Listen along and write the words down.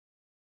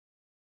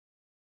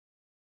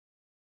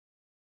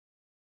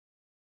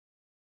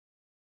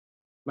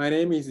My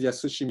name is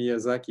Yasushi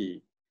Miyazaki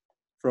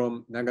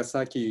from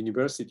Nagasaki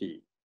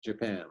University,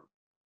 Japan.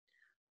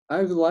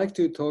 I would like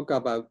to talk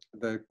about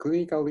the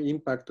clinical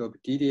impact of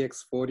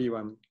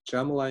DDX41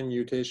 germline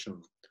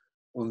mutation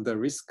on the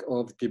risk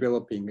of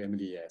developing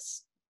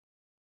MDS.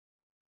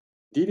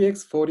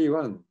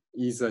 DDX41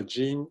 is a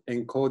gene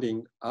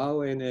encoding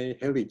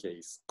RNA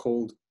helicase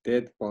called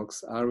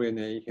DEAD-box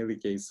RNA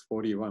helicase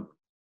 41.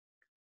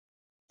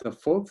 The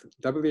fourth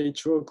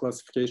WHO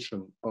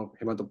classification of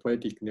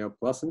hematopoietic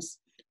neoplasms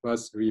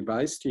was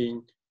revised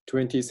in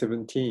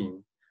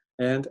 2017,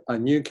 and a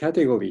new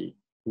category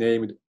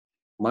named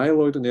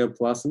myeloid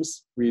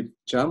neoplasms with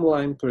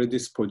germline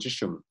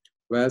predisposition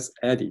was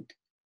added.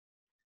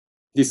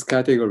 This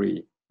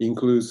category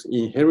includes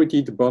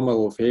inherited bone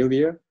marrow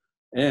failure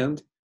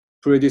and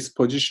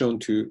predisposition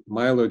to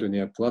myeloid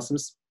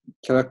neoplasms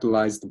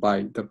characterized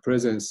by the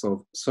presence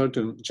of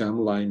certain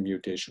germline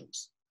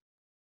mutations.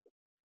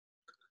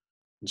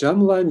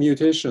 Germline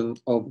mutation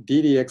of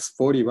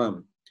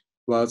DDX41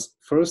 was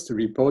first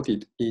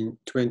reported in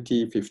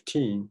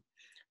 2015,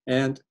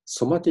 and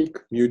somatic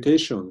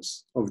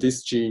mutations of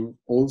this gene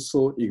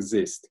also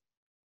exist.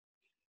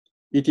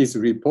 It is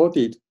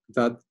reported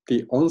that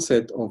the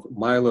onset of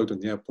myeloid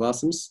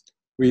neoplasms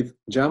with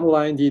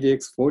germline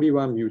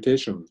DDX41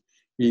 mutation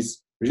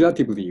is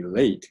relatively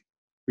late,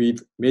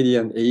 with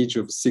median age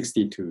of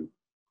 62,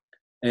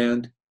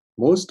 and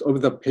most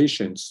of the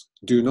patients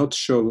do not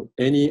show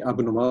any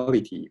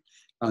abnormality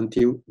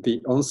until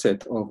the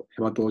onset of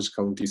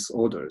hematological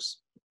disorders.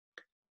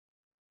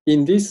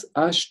 In this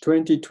ASH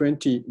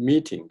 2020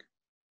 meeting,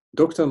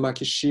 Dr.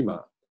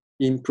 Makishima,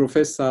 in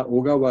Professor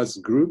Ogawa's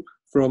group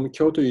from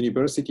Kyoto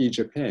University,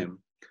 Japan,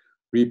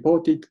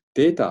 reported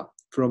data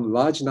from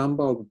large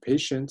number of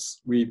patients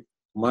with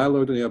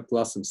myeloid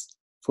neoplasms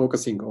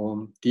focusing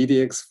on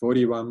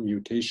DDX41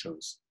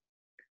 mutations.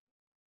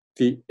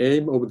 The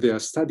aim of their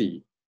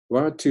study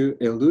were to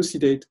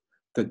elucidate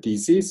the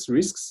disease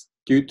risks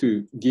due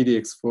to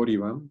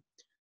DDX41,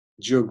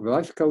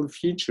 geographical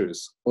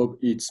features of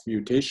its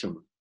mutation,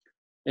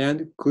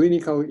 and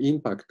clinical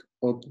impact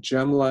of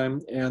germline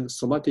and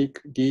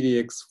somatic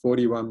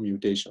DDX41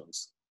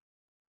 mutations.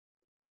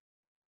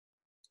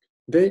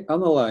 They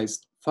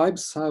analyzed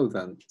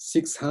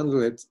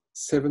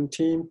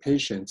 5,617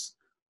 patients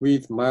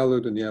with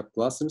myeloid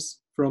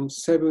neoplasms from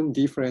 7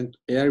 different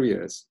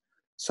areas,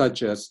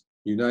 such as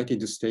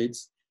United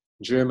States,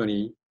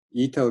 Germany,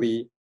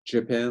 Italy,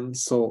 Japan,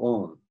 so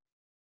on.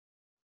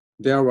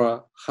 There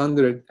were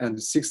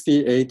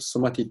 168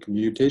 somatic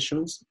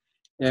mutations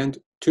and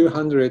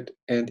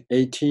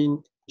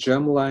 218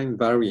 germline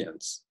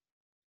variants.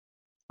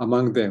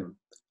 Among them,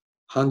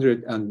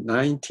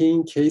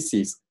 119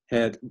 cases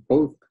had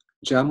both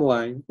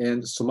germline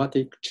and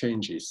somatic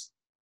changes.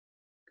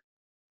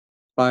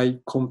 By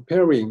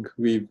comparing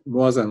with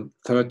more than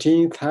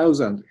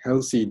 13,000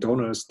 healthy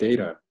donors'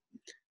 data,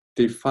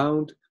 they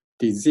found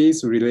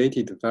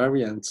disease-related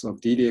variants of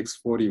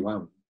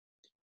DDX41,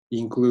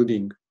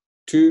 including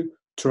 2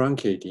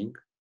 truncating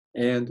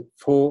and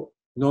 4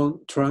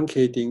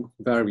 non-truncating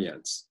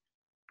variants.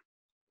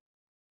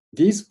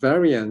 These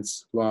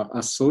variants were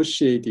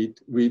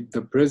associated with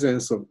the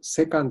presence of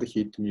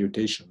second-hit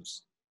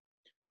mutations.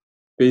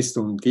 Based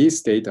on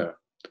these data,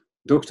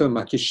 Dr.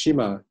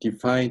 Makishima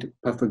defined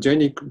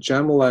pathogenic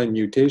germline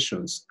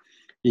mutations,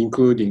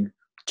 including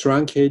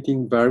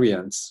truncating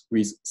variants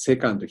with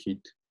second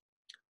hit,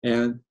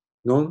 and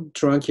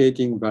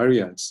non-truncating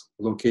variants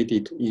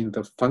located in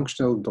the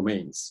functional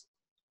domains.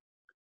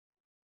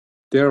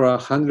 There are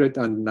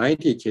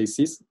 190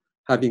 cases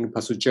having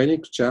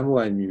pathogenic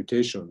germline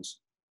mutations,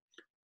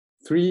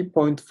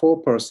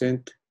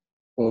 3.4%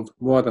 of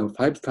more than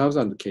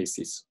 5,000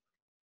 cases.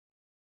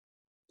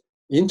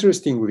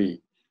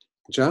 Interestingly,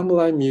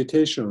 germline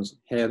mutations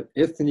had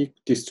ethnic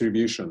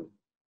distribution.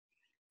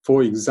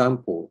 For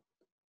example,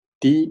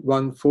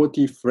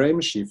 D140 frame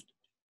shift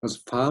was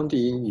found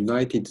in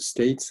United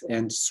States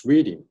and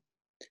Sweden,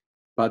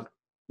 but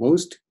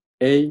most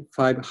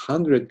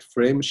A500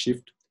 frame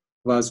shift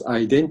was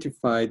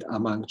identified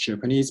among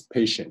Japanese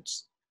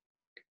patients.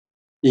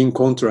 In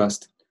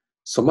contrast,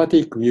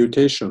 somatic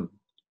mutation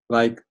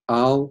like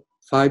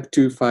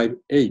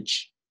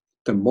R525H,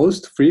 the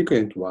most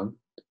frequent one,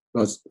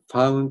 was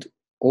found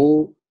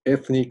all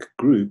ethnic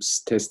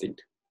groups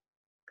tested.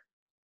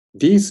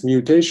 These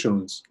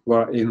mutations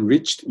were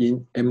enriched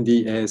in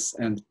MDS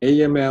and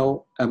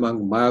AML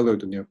among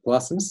myeloid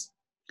neoplasms,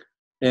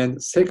 and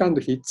second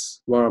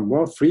hits were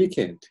more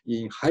frequent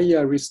in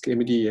higher risk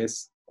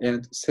MDS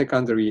and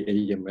secondary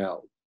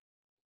AML.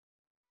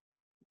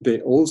 They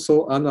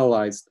also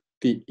analyzed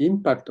the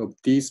impact of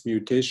these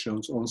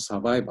mutations on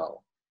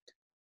survival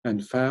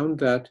and found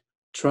that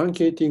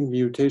truncating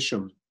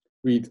mutation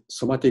with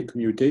somatic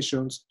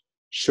mutations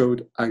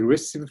showed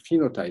aggressive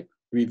phenotype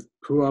with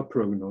poor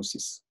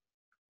prognosis.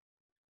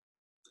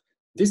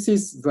 This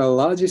is the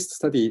largest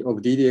study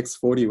of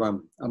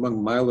DDX41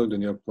 among myeloid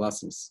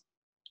neoplasms.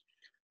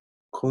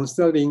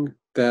 Considering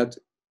that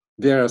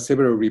there are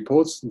several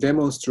reports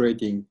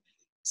demonstrating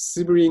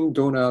sibling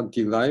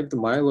donor-derived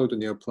myeloid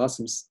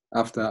neoplasms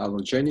after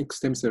allogenic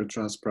stem cell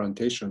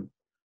transplantation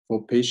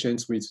for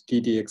patients with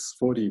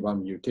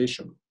DDX41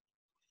 mutation.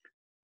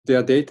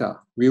 Their data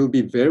will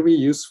be very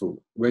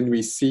useful when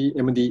we see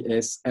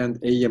MDS and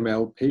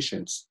AML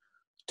patients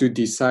to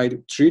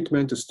decide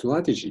treatment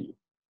strategy,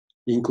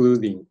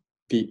 including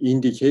the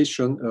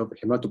indication of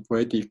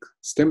hematopoietic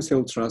stem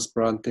cell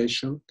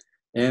transplantation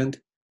and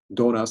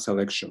donor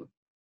selection.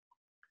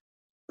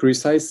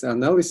 Precise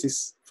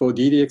analysis for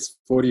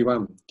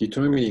DDX41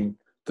 determining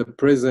the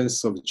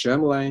presence of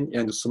germline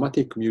and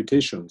somatic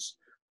mutations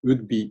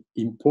would be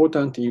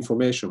important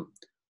information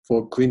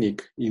for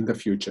clinic in the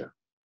future.